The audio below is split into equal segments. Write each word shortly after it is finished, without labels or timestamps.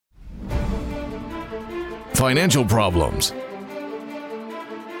financial problems,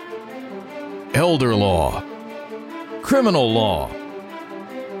 elder law, criminal law,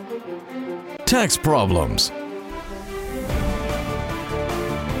 tax problems,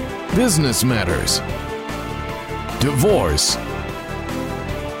 business matters, divorce,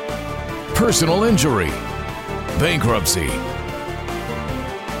 personal injury, bankruptcy,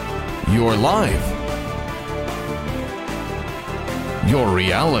 your life, your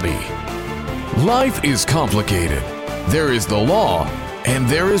reality. Life is complicated. There is the law and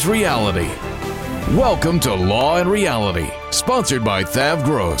there is reality. Welcome to Law and Reality, sponsored by Thav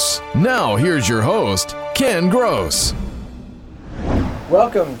Gross. Now here's your host, Ken Gross.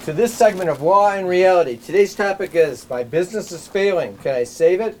 Welcome to this segment of Law and Reality. Today's topic is, my business is failing. Can I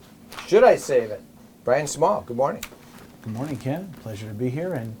save it? Should I save it? Brian Small, good morning. Good morning, Ken. Pleasure to be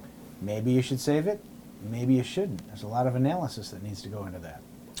here. And maybe you should save it, maybe you shouldn't. There's a lot of analysis that needs to go into that.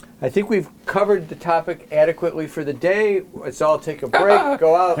 I think we've covered the topic adequately for the day. Let's all take a break,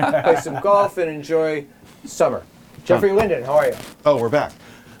 go out, play some golf, and enjoy summer. Jeffrey Linden, how are you? Oh, we're back.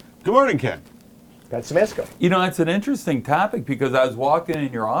 Good morning, Ken. Got some Esco. You know, it's an interesting topic because I was walking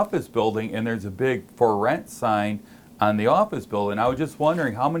in your office building and there's a big for rent sign on the office building. I was just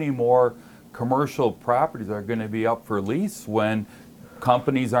wondering how many more commercial properties are going to be up for lease when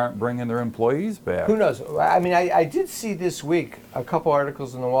companies aren't bringing their employees back. Who knows? I mean, I did see this week a couple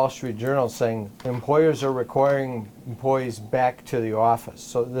articles in the Wall Street Journal saying employers are requiring employees back to the office.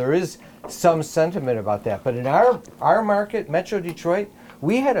 So there is some sentiment about that. But in our market, Metro Detroit,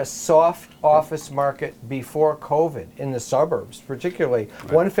 we had a soft office market before COVID in the suburbs, particularly.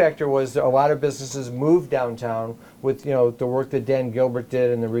 Right. One factor was a lot of businesses moved downtown with, you know, the work that Dan Gilbert did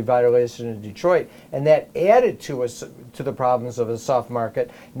and the revitalization of Detroit, and that added to the problems of a soft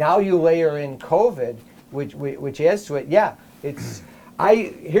market. Now you layer in COVID, which adds to it. Yeah,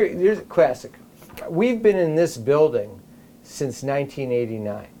 here's a classic. We've been in this building since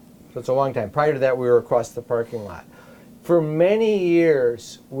 1989, so it's a long time. Prior to that, we were across the parking lot. For many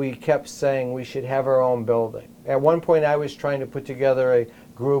years, we kept saying we should have our own building. At one point, I was trying to put together a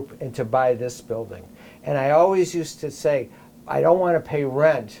group and to buy this building. And I always used to say, I don't want to pay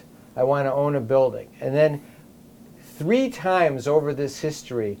rent. I want to own a building. And then 3 times over this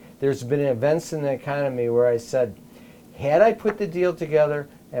history, there's been events in the economy where I said, had I put the deal together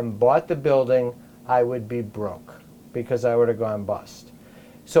and bought the building, I would be broke because I would have gone bust.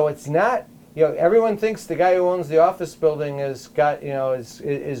 So it's not, you know, everyone thinks the guy who owns the office building is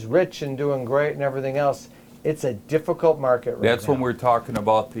rich and doing great and everything else. It's a difficult market right now. That's when we're talking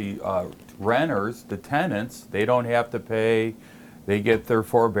about the renters, the tenants. They don't have to pay. They get their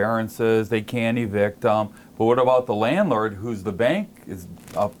forbearances. They can't evict them. But what about the landlord, who's the bank, is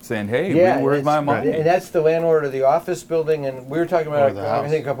up saying, hey, where's my money? And that's the landlord of the office building. And we were talking about, I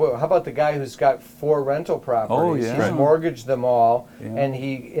think, how about the guy who's got 4 rental properties? Oh, yeah. He's mortgaged them all. Yeah.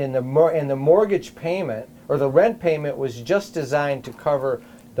 And the mortgage payment, or the rent payment, was just designed to cover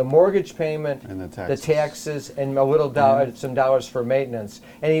the mortgage payment, and the taxes, and a little some dollars for maintenance.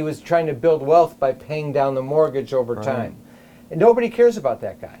 And he was trying to build wealth by paying down the mortgage over time. And nobody cares about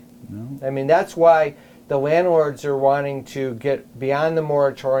that guy. No. I mean, that's why the landlords are wanting to get beyond the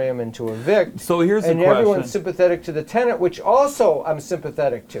moratorium and to evict. So here's the question. And everyone's sympathetic to the tenant, which also I'm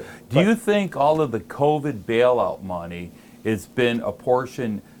sympathetic to. Do you think all of the COVID bailout money has been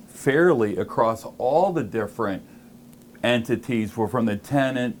apportioned fairly across all the different entities, from the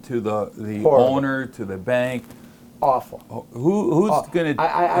tenant to the owner to the bank? Awful. Who's going to...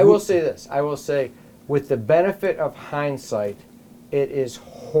 I will say this. I will say, with the benefit of hindsight, it is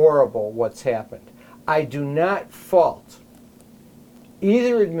horrible what's happened. I do not fault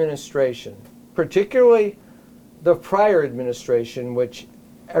either administration, particularly the prior administration, which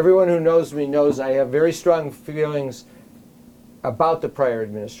everyone who knows me knows I have very strong feelings about the prior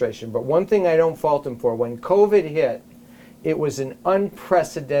administration. But one thing I don't fault them for, when COVID hit, it was an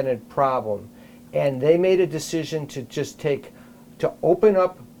unprecedented problem. And they made a decision to open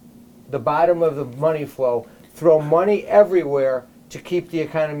up the bottom of the money flow, throw money everywhere to keep the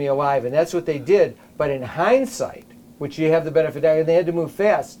economy alive. And that's what they did. But in hindsight, which you have the benefit of, and they had to move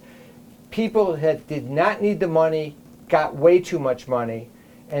fast, people did not need the money, got way too much money.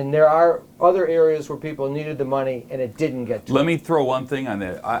 And there are other areas where people needed the money and it didn't get to Let me throw one thing on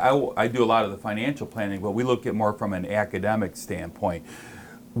that. I do a lot of the financial planning, but we look at more from an academic standpoint.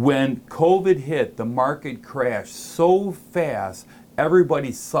 When COVID hit, the market crashed so fast,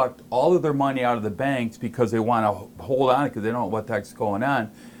 everybody sucked all of their money out of the banks because they want to hold on because they don't know what the heck's going on.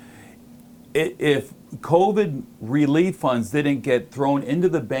 if COVID relief funds didn't get thrown into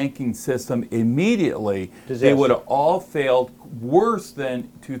the banking system immediately, they would have all failed worse than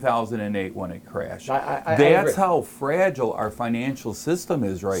 2008 when it crashed. I That's agree. how fragile our financial system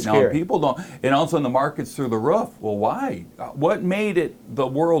is right now. Scary. And people don't, and also the market's through the roof. Well, why? What made it the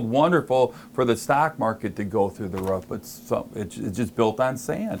world wonderful for the stock market to go through the roof? It's just built on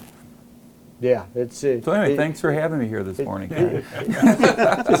sand. Yeah, it's So anyway, thanks for having me here this morning.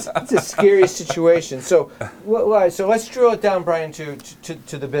 it's a scary situation. So, so let's drill it down, Brian, to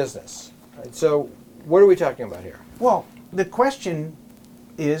the business. Right, so, what are we talking about here? Well, the question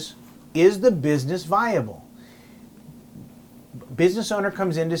is the business viable? Business owner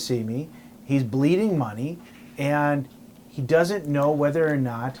comes in to see me, he's bleeding money, and he doesn't know whether or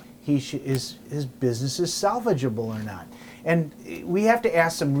not his business is salvageable or not. And we have to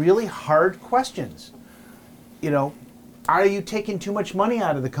ask some really hard questions. You know, are you taking too much money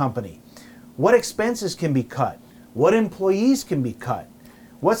out of the company? What expenses can be cut? What employees can be cut?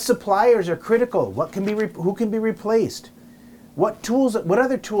 What suppliers are critical? What can be who can be replaced? What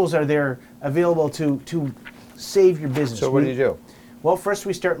other tools are there available to save your business? So, what do you do? Well, first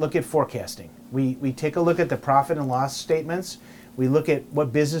we start looking at forecasting. We take a look at the profit and loss statements. We look at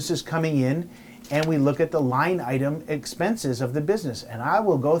what business is coming in, and we look at the line item expenses of the business. And I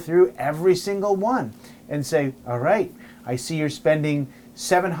will go through every single one and say, all right, I see you're spending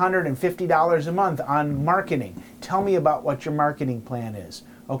 $750 a month on marketing. Tell me about what your marketing plan is.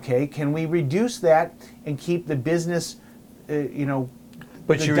 Okay, can we reduce that and keep the business, But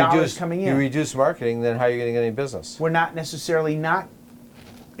the you dollars coming in? You reduce marketing, then how are you going to get any business? We're not necessarily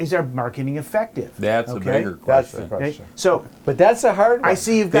is our marketing effective? That's a bigger That's question. the question. So But that's a hard one. I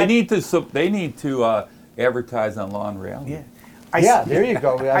see you've They got need to advertise on Law and Reality. Yeah, there you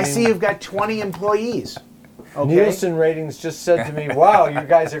go. I see you've got 20 employees. Okay. Nielsen ratings just said to me, wow, you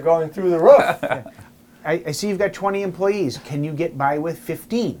guys are going through the roof. I see you've got 20 employees. Can you get by with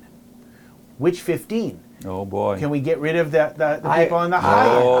 15? Which 15? Oh boy. Can we get rid of the people on the high?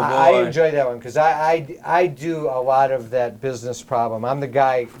 Oh, I boy. enjoy that one because I do a lot of that business problem. I'm the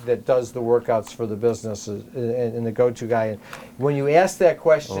guy that does the workouts for the businesses and the go-to guy. And when you ask that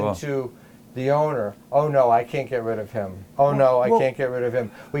question to the owner, oh no, I can't get rid of him. Oh no, I can't get rid of him.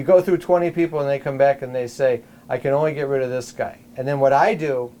 We go through 20 people and they come back and they say, I can only get rid of this guy. And then what I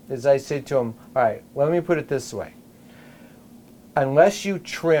do is I say to them, all right, let me put it this way. Unless you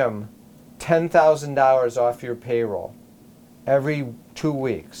trim $10,000 off your payroll every 2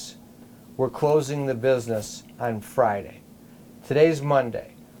 weeks, we're closing the business on Friday. Today's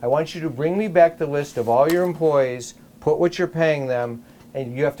Monday. I want you to bring me back the list of all your employees, put what you're paying them,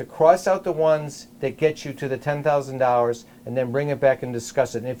 and you have to cross out the ones that get you to the $10,000 and then bring it back and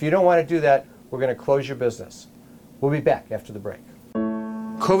discuss it. And if you don't want to do that, we're going to close your business. We'll be back after the break.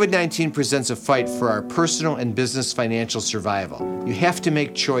 COVID-19 presents a fight for our personal and business financial survival. You have to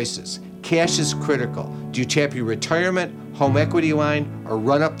make choices. Cash is critical. Do you tap your retirement, home equity line, or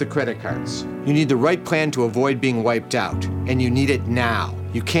run up the credit cards? You need the right plan to avoid being wiped out, and you need it now.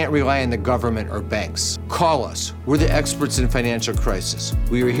 You can't rely on the government or banks. Call us. We're the experts in financial crisis.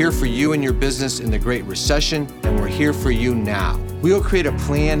 We were here for you and your business in the Great Recession, and we're here for you now. We'll create a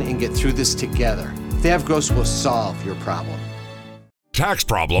plan and get through this together. Thav Gross will solve your problem. Tax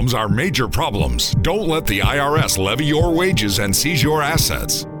problems are major problems. Don't let the IRS levy your wages and seize your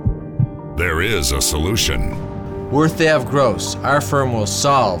assets. There is a solution. We're Thav Gross. Our firm will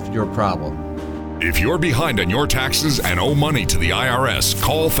solve your problem. If you're behind on your taxes and owe money to the IRS,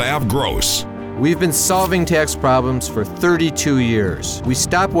 call Thav Gross. We've been solving tax problems for 32 years. We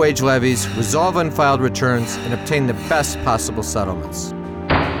stop wage levies, resolve unfiled returns, and obtain the best possible settlements.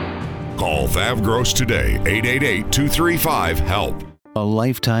 Call Thav Gross today, 888-235-HELP. A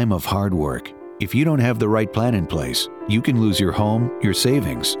lifetime of hard work. If you don't have the right plan in place, you can lose your home, your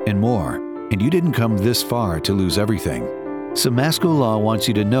savings, and more. And you didn't come this far to lose everything. Samasco Law wants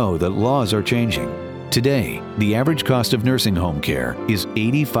you to know that laws are changing. Today, the average cost of nursing home care is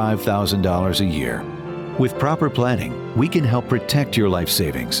 $85,000 a year. With proper planning, we can help protect your life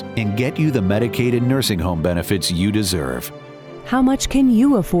savings and get you the Medicaid and nursing home benefits you deserve. How much can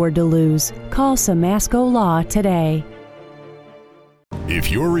you afford to lose? Call Samasco Law today.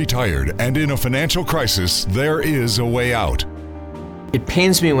 If you're retired and in a financial crisis, there is a way out. It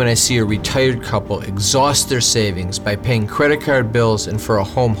pains me when I see a retired couple exhaust their savings by paying credit card bills and for a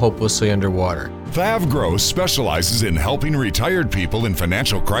home hopelessly underwater. Thav Gross specializes in helping retired people in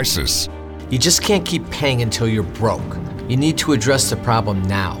financial crisis. You just can't keep paying until you're broke. You need to address the problem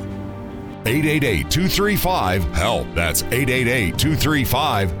now. 888-235-HELP. That's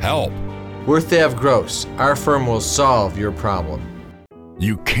 888-235-HELP. We're Thav Gross. Our firm will solve your problem.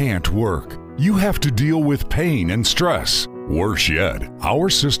 You can't work. You have to deal with pain and stress. Worse yet, our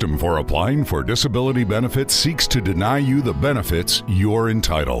system for applying for disability benefits seeks to deny you the benefits you're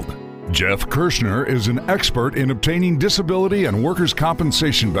entitled. Jeff Kirschner is an expert in obtaining disability and workers'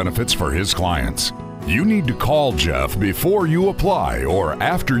 compensation benefits for his clients. You need to call Jeff before you apply or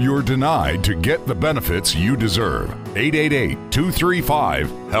after you're denied to get the benefits you deserve.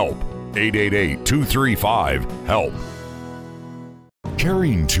 888-235-HELP. 888-235-HELP.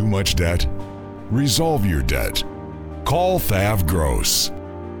 Carrying too much debt? Resolve your debt. Call Thav Gross.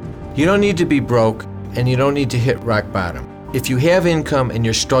 You don't need to be broke, and you don't need to hit rock bottom. If you have income and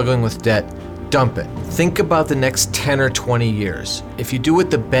you're struggling with debt, dump it. Think about the next 10 or 20 years. If you do what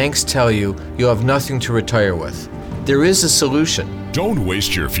the banks tell you, you'll have nothing to retire with. There is a solution. Don't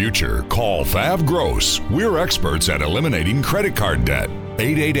waste your future. Call Thav Gross. We're experts at eliminating credit card debt.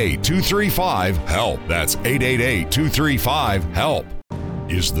 888-235-HELP. That's 888-235-HELP.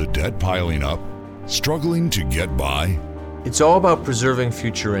 Is the debt piling up? Struggling to get by? It's all about preserving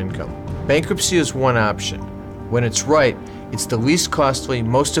future income. Bankruptcy is one option. When it's right, it's the least costly,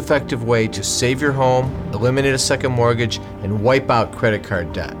 most effective way to save your home, eliminate a second mortgage, and wipe out credit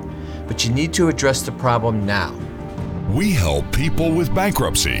card debt. But you need to address the problem now. We help people with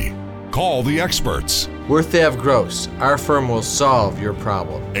bankruptcy. Call the experts. We're Thav Gross. Our firm will solve your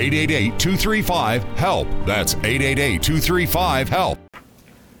problem. 888-235-HELP. That's 888-235-HELP.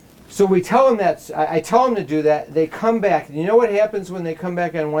 So we tell them that, I tell them to do that. They come back. And you know what happens when they come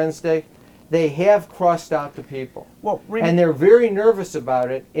back on Wednesday? They have crossed out the people. Well, and they're very nervous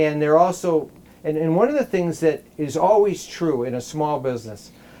about it. And they're also, and one of the things that is always true in a small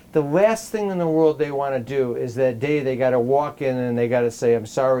business, the last thing in the world they want to do is that day they got to walk in and they got to say, I'm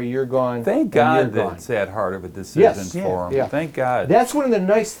sorry, you're gone. Thank God that's that hard of a decision for them. Yeah. Thank God. That's one of the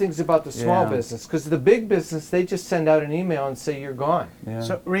nice things about the small Yeah. business, because the big business, they just send out an email and say you're gone. Yeah.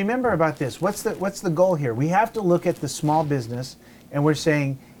 So remember about this. What's the goal here? We have to look at the small business, and we're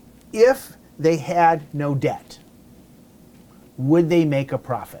saying, if they had no debt, would they make a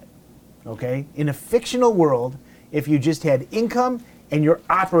profit? Okay? In a fictional world, if you just had income and your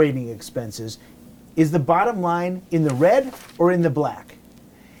operating expenses, is the bottom line in the red or in the black?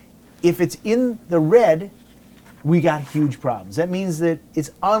 If it's in the red, we got huge problems. That means that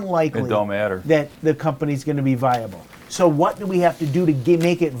it's unlikely It don't matter. that the company's going to be viable. So what do we have to do to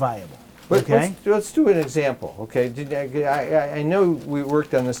make it viable? Okay. Let's do an example. Okay, I know we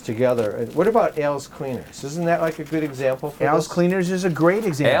worked on this together. What about Al's Cleaners? Isn't that like a good example for Al's this? Cleaners is a great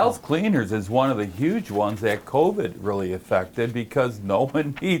example. Al's Cleaners is one of the huge ones that COVID really affected because no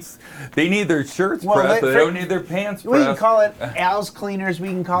one needs, they need their shirts pressed, but they don't need their pants pressed. We can call it Al's Cleaners. We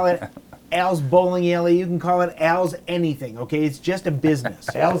can call it Al's Bowling Alley. You can call it Al's anything. Okay, it's just a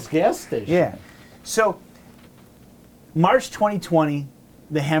business. Al's gas station. Yeah. So March 2020,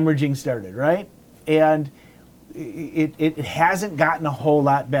 the hemorrhaging started, right? And it hasn't gotten a whole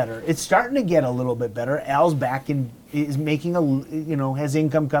lot better. It's starting to get a little bit better. Al's back and is making has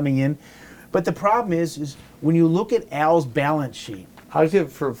income coming in. But the problem is when you look at Al's balance sheet. I'll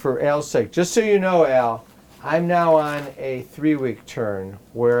give for Al's sake, just so you know, Al, I'm now on a 3-week turn,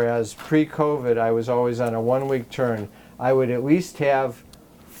 whereas pre-COVID I was always on a 1-week turn. I would at least have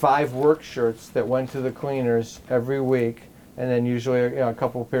 5 work shirts that went to the cleaners every week, and then usually a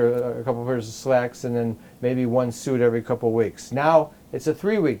couple pairs of slacks, and then maybe 1 suit every couple of weeks. Now it's a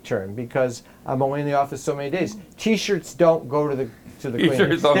 3-week turn because I'm only in the office so many days. T-shirts don't go to the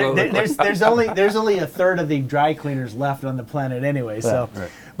cleaners. There's only a third of the dry cleaners left on the planet anyway. So, Right.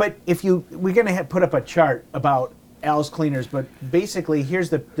 But we're going to put up a chart about Al's Cleaners. But basically, here's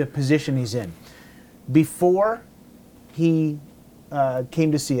the position he's in. Before he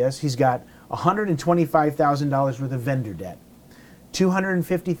came to see us, he's got $125,000 worth of vendor debt,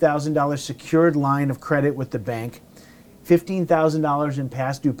 $250,000 secured line of credit with the bank, $15,000 in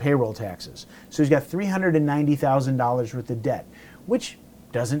past due payroll taxes. So he's got $390,000 worth of debt, which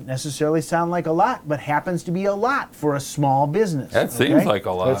doesn't necessarily sound like a lot, but happens to be a lot for a small business. That seems like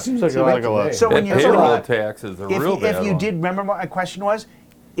a lot. That seems like a lot. So when That you payroll taxes are real bad. if you did remember what my question was,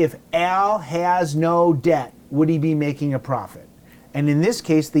 if Al has no debt, would he be making a profit? And in this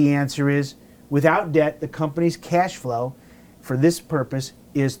case, the answer is, without debt, the company's cash flow for this purpose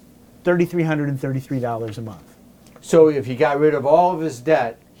is $3,333 a month. So if he got rid of all of his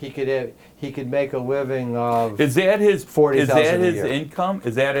debt, he could make a living of. Is that his $40,000 Is that a his year. income?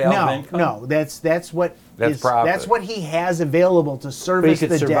 Is that Al's income? No, that's what profit. that's what he has available to service But he could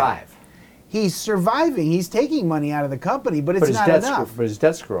the survive. debt. He's surviving. He's taking money out of the company, but it's But his not debt's enough. but his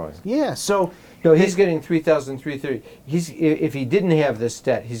debt's growing. Yeah, so No, he's getting $3,330. If he didn't have this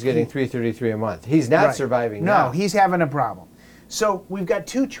debt, he's getting $333 a month. He's not Right. surviving No, now. he's having a problem. So we've got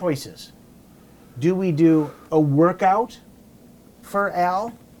 2 choices. do we do a workout for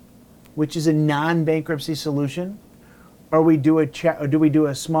Al, which is a non-bankruptcy solution, or do we do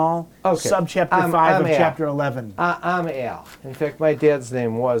a small subchapter 5 of Al. chapter 11? I'm Al. In fact, my dad's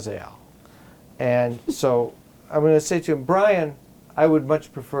name was Al. And so I'm going to say to him, Brian, I would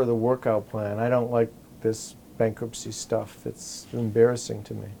much prefer the workout plan. I don't like this bankruptcy stuff. It's embarrassing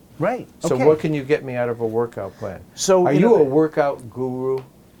to me. Right. So okay. what can you get me out of a workout plan? So are you a workout guru?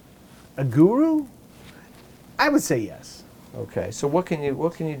 A guru? I would say yes. Okay. So what can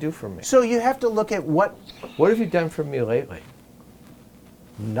you do for me? So you have to look at what have you done for me lately?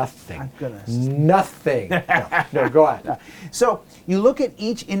 Nothing. I'm gonna Nothing. No, go on. So you look at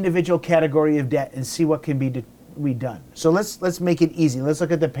each individual category of debt and see what can be done. So let's make it easy. Let's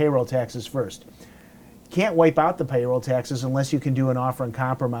look at the payroll taxes first. Can't wipe out the payroll taxes unless you can do an offer and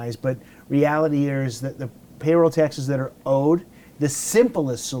compromise, but reality is that the payroll taxes that are owed, the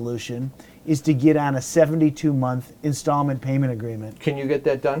simplest solution is to get on a 72-month installment payment agreement. Can you get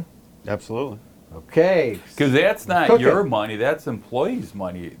that done? Absolutely. Okay. Because that's not Cook your it. money, that's employees'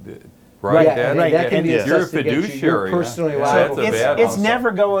 money, right? Yeah, right. That can be You're a assessed against you. fiduciary. You're personally Yeah, liable. that's a bad It's one.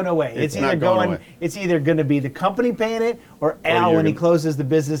 never going away. It's not going away. It's either going to be the company paying it, or Al, you're when he gonna- closes the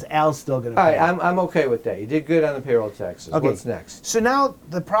business, Al's still going to All pay right, it. I'm okay with that. You did good on the payroll taxes. Okay. What's next? So now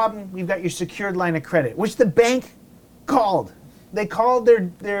the problem, you've got your secured line of credit, which the bank called. They called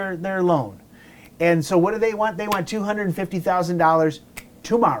their loan. And so what do they want? They want $250,000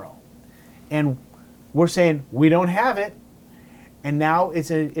 tomorrow. And we're saying, we don't have it. And now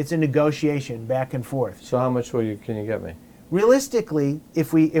it's a negotiation back and forth. So how much can you get me? Realistically,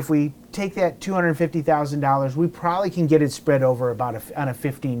 if we take that $250,000, we probably can get it spread over on a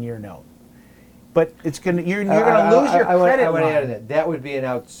 15-year note. But you're going to lose your credit I want to line. add to that. That would be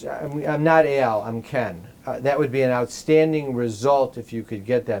I'm not Al, I'm Ken. That would be an outstanding result if you could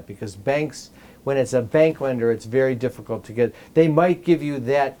get that, because banks, when it's a bank lender, it's very difficult to get. They might give you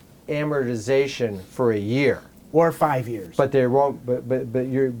that amortization for a year. Or 5 years. But they won't.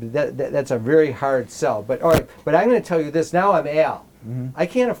 That's a very hard sell. But all right. But I'm going to tell you this. Now I'm Al. Mm-hmm. I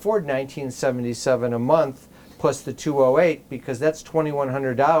can't afford $1977 a month plus the $208 because that's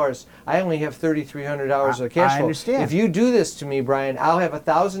 $2,100. I only have $3,300 of cash flow. I understand. If you do this to me, Brian, I'll have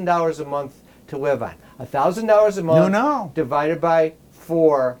 $1,000 a month to live on. $1,000 a month No. divided by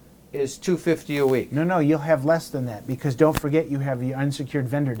 4 is $250 a week. No, you'll have less than that, because don't forget you have the unsecured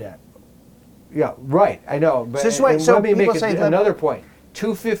vendor debt. Yeah, right. I know. But So this is why- and so let me make people say that- another point.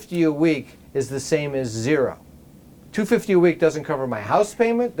 $250 a week is the same as zero. $250 a week doesn't cover my house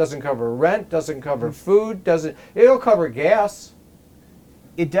payment, doesn't cover rent, doesn't cover food, it'll cover gas.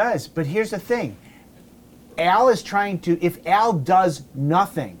 It does, but here's the thing. Al is trying to, if Al does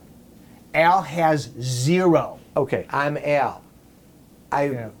nothing, Al has zero. Okay, I'm Al. I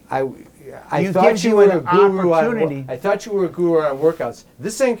You thought gives you you were an a guru opportunity. I thought you were a guru on workouts.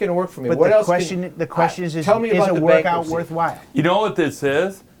 This ain't gonna work for me. But What the else? question is tell me about a the workout bankruptcy. worthwhile? You know what this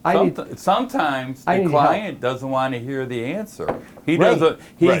is? I need- Sometimes I the need client doesn't want to hear the answer. He Right. doesn't.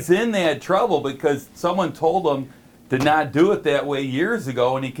 He's Right. in that trouble because someone told him to not do it that way years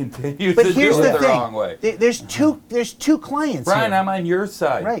ago, and he continues But to here's do the it the thing. wrong way. There's two clients Brian, here. I'm on your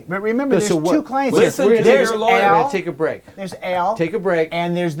side. Right, but remember, there's So what- two clients Listen here. to There's your lawyer. We're Al, gonna take a break. there's Al, Take a break.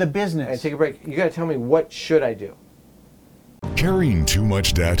 and there's the business. And take a break. You got to tell me, what should I do? Carrying too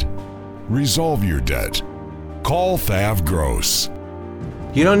much debt? Resolve your debt. Call Thav Gross.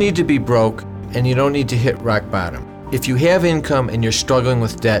 You don't need to be broke, and you don't need to hit rock bottom. If you have income and you're struggling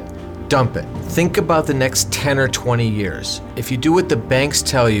with debt, dump it. Think about the next 10 or 20 years. If you do what the banks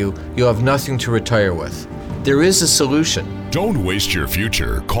tell you, you'll have nothing to retire with. There is a solution. Don't waste your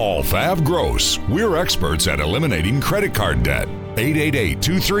future. Call Thav Gross. We're experts at eliminating credit card debt.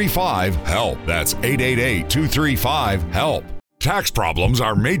 888-235-HELP. That's 888-235-HELP. Tax problems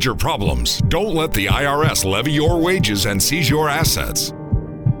are major problems. Don't let the IRS levy your wages and seize your assets.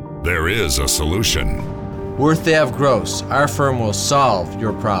 There is a solution. We're Thav Gross. Our firm will solve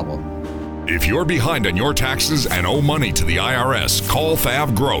your problem. If you're behind on your taxes and owe money to the IRS, call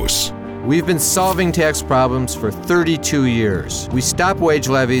Thav Gross. We've been solving tax problems for 32 years. We stop wage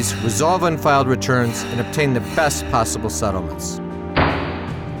levies, resolve unfiled returns, and obtain the best possible settlements.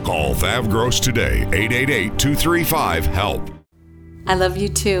 Call Thav Gross today, 888-235-HELP. I love you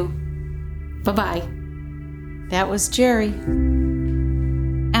too. Bye-bye. That was Jerry.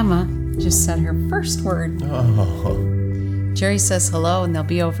 Emma just said her first word. Oh. Jerry says hello and they'll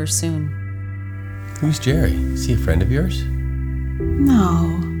be over soon. Who's Jerry? Is he a friend of yours?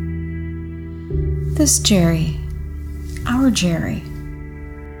 No. This Jerry. Our Jerry.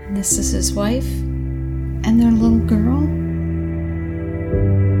 And this is his wife and their little girl.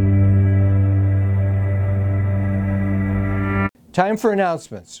 Time for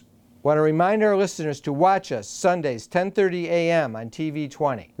announcements. Want to remind our listeners to watch us Sundays, 10:30 a.m. on TV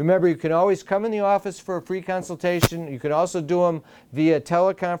 20. Remember, you can always come in the office for a free consultation. You can also do them via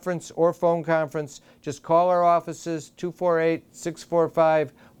teleconference or phone conference. Just call our offices,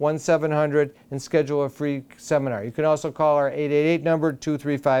 248-645-1700, and schedule a free seminar. You can also call our 888 number,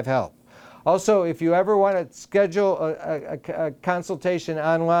 235-HELP. Also, if you ever want to schedule a consultation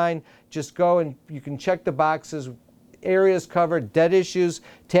online, just go and you can check the boxes. Areas covered: debt issues,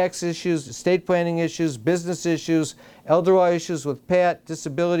 tax issues, estate planning issues, business issues, elder law issues with Pat,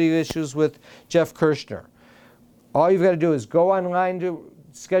 disability issues with Jeff Kirshner. All you've got to do is go online to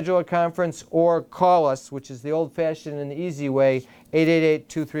schedule a conference or call us, which is the old-fashioned and the easy way,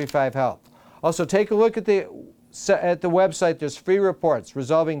 888-235-HELP. Also, take a look at the website. There's free reports: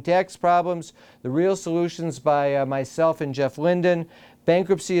 Resolving Tax Problems, The Real Solutions by myself and Jeff Linden,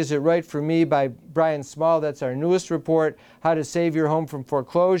 Bankruptcy, Is It Right for Me by Brian Small, that's our newest report, How to Save Your Home from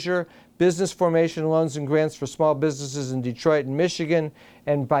Foreclosure, Business Formation Loans and Grants for Small Businesses in Detroit and Michigan,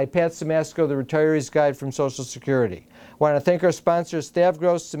 and by Pat Simasko, The Retiree's Guide from Social Security. I want to thank our sponsors,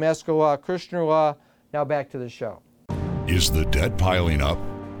 Stavros, Simasko Law, Kirshner Law. Now back to the show. Is the debt piling up?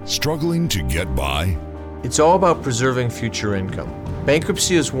 Struggling to get by? It's all about preserving future income.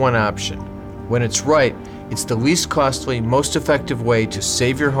 Bankruptcy is one option. When it's right, it's the least costly, most effective way to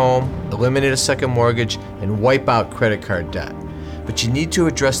save your home, eliminate a second mortgage, and wipe out credit card debt. But you need to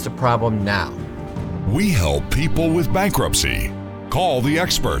address the problem now. We help people with bankruptcy. Call the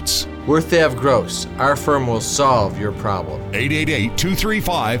experts. Worth Ave Gross. Our firm will solve your problem.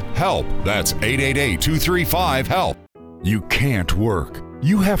 888-235-HELP. That's 888-235-HELP. You can't work.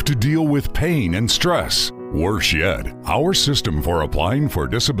 You have to deal with pain and stress. Worse yet, our system for applying for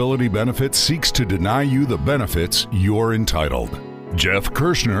disability benefits seeks to deny you the benefits you're entitled. Jeff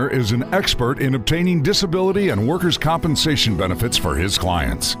Kirshner is an expert in obtaining disability and workers' compensation benefits for his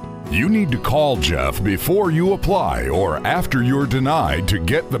clients. You need to call Jeff before you apply or after you're denied to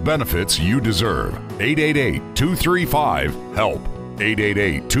get the benefits you deserve. 888-235-HELP.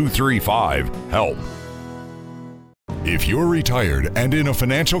 888-235-HELP. If you're retired and in a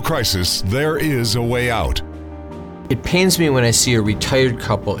financial crisis, there is a way out. It pains me when I see a retired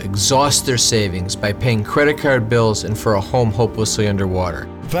couple exhaust their savings by paying credit card bills and for a home hopelessly underwater.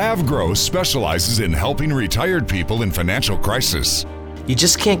 Thav Gross specializes in helping retired people in financial crisis. You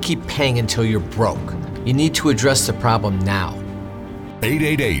just can't keep paying until you're broke. You need to address the problem now.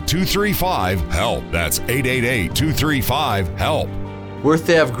 888-235-HELP. That's 888-235-HELP. Worth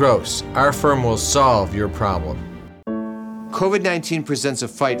Ave Gross. Our firm will solve your problem. COVID-19 presents a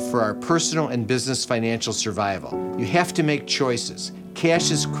fight for our personal and business financial survival. You have to make choices.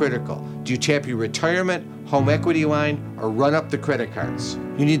 Cash is critical. Do you tap your retirement, home equity line, or run up the credit cards?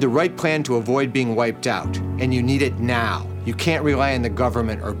 You need the right plan to avoid being wiped out, and you need it now. You can't rely on the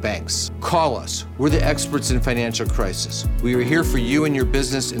government or banks. Call us. We're the experts in financial crisis. We are here for you and your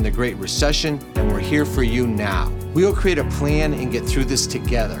business in the Great Recession, and we're here for you now. We will create a plan and get through this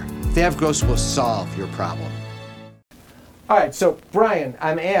together. Thav Gross will solve your problem. All right, so Brian,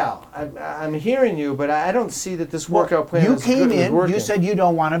 I'm Al. I'm hearing you, but I don't see that this workout plan you is came good, in, working. you said you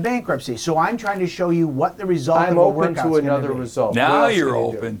don't want a bankruptcy, so I'm trying to show you what the result I'm of a open workout's to gonna another be. result. Now What else you're can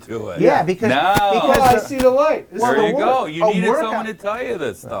you do? open to it. Yeah, because I see the light. This is There the you work. go. You A needed workout- someone to tell you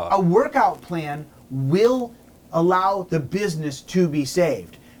this stuff. A workout plan will allow the business to be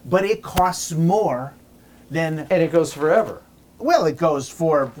saved, but it costs more than, And it goes forever. well, it goes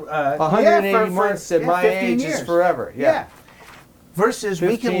for 180 months at my 15 age years. is forever. Yeah. Versus 15,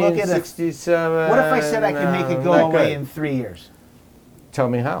 we can look at 67. what if I said I can make it go not away good. in 3 years? Tell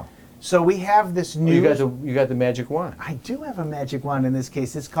me how. So we have this new. You got the magic wand. I do have a magic wand in this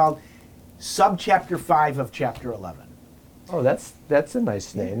case. It's called Subchapter 5 of Chapter 11. Oh, that's a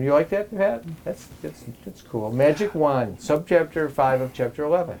nice name. You like that, Pat? That's cool. Magic wand, subchapter 5 of chapter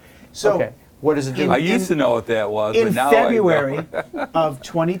 11. So okay, what does it do? I used to know what that was, In but now February I know. of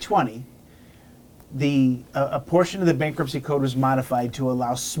 2020, a portion of the bankruptcy code was modified to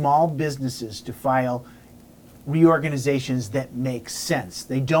allow small businesses to file reorganizations that make sense.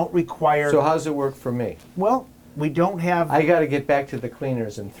 They don't require. So how does it work for me? Well, we don't have. I got to get back to the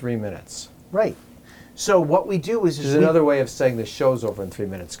cleaners in 3 minutes. Right. So what we do is. There's another way of saying the show's over in 3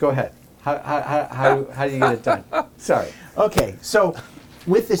 minutes. Go ahead. How do you get it done? Sorry. Okay, so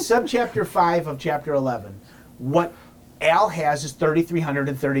with the subchapter 5 of chapter 11, what Al has is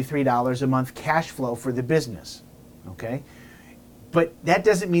 $3,333 a month cash flow for the business. Okay? But that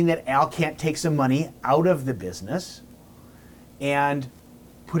doesn't mean that Al can't take some money out of the business and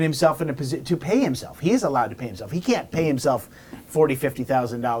put himself in a position to pay himself. He is allowed to pay himself. He can't pay himself $40,000,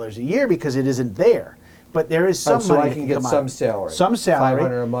 $50,000 a year because it isn't there. but there is some so money I that can get come some out. salary. Some salary.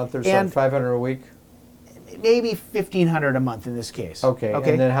 $500 a month or something. and $500 a week. maybe $1,500 a month in this case. Okay.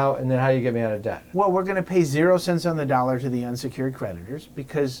 And then how do you get me out of debt? Well, we're going to pay 0 cents on the dollar to the unsecured creditors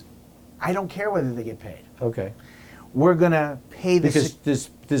because I don't care whether they get paid. Okay. We're going to pay the Because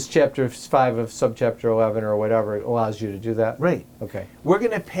this chapter 5 of subchapter 11 or whatever allows you to do that. right. Okay. We're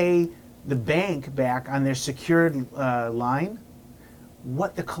going to pay the bank back on their secured line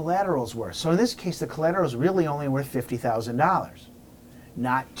what the collateral's worth. So in this case, the collateral is really only worth $50,000,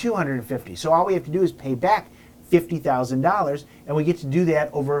 not $250,000. So all we have to do is pay back $50,000, and we get to do that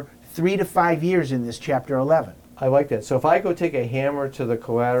over 3 to 5 years in this chapter 11. I like that. So if I go take a hammer to the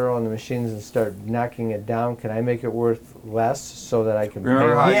collateral on the machines and start knocking it down, can I make it worth less so that I can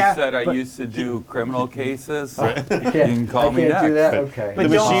Remember pay how Yeah, you said I but- used to do criminal cases? I You can't, can call I me can't next. do that? Okay. But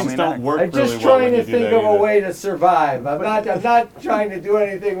The don't- machines don't work I'm really just well trying when to you do think that of a either. way to survive. I'm not trying to do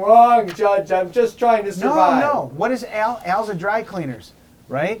anything wrong, Judge. I'm just trying to survive. No. What is Al? Al's a dry cleaners,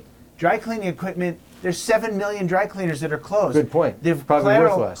 right? Dry cleaning equipment. There's 7 million dry cleaners that are closed. Good point. The Probably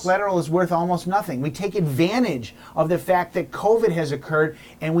worth less. collateral is worth almost nothing. We take advantage of the fact that COVID has occurred,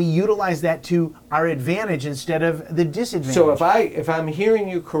 and we utilize that to our advantage instead of the disadvantage. So if I'm hearing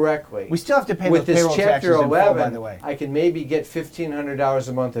you correctly, we still have to pay with those this payroll taxes chapter in full, by 11, the way. I can maybe get $1,500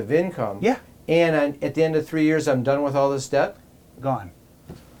 a month of income. Yeah. And at the end of 3 years, I'm done with all this debt. Gone.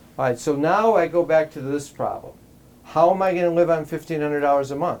 All right. So now I go back to this problem. How am I going to live on $1,500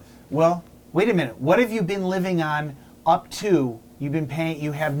 a month? Well, wait a minute. What have you been living on up to? You've been paying.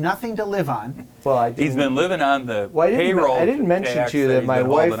 You have nothing to live on. Well, I He's didn't- been living on the Well, payroll. I didn't mention tax to you that he's my been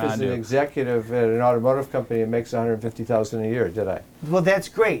wife holding is on an to. executive at an automotive company and makes $150,000 a year. Did I? Well, that's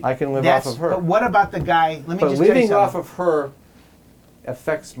great. I can live That's- off of her. But what about the guy? Let me But just tell you living something. off of her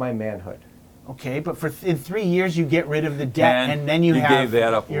affects my manhood. Okay, but in 3 years you get rid of the debt, and then you have gave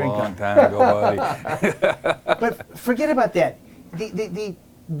that up a your long income. time ago, buddy. But forget about that. The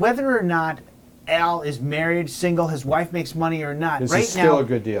whether or not Al is married, single, his wife makes money or not, This right is still now a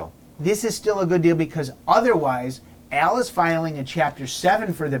good deal. this is still a good deal because otherwise Al is filing a Chapter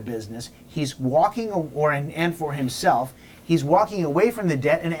 7 for the business. He's walking, and for himself, he's walking away from the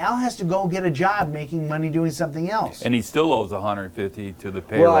debt, and Al has to go get a job making money doing something else. And he still owes $150 to the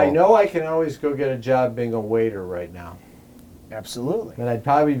payroll. Well, I know I can always go get a job being a waiter right now. Absolutely. And I'd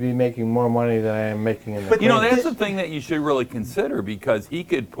probably be making more money than I am making in the But You know, clinic. that's the thing that you should really consider because he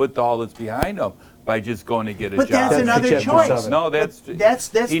could put all this behind him by just going to get a But job. that's another Chapter choice. 7. No, that's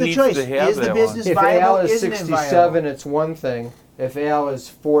That's he the needs choice. to have Is the that business If viable? Al is Isn't it 67, viable? it's one thing. If Al is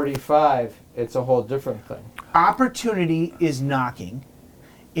 45, it's a whole different thing. Opportunity is knocking.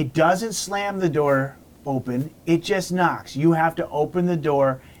 It doesn't slam the door open. It just knocks. You have to open the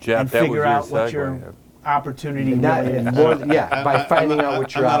door Jeff, and that was figure your out what segue. your opportunity Not, really is. more, yeah, by finding out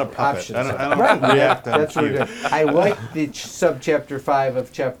what your I'm not a puppet. options I don't, are. I don't react on That's what cue. we're doing. I like the subchapter 5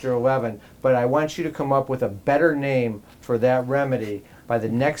 of chapter 11, but I want you to come up with a better name for that remedy by the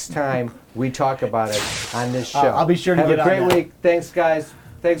next time we talk about it on this show. I'll be sure to Have get a on great that. week. Thanks, guys.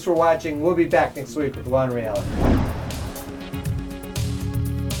 Thanks for watching. We'll be back next week with Law and Reality.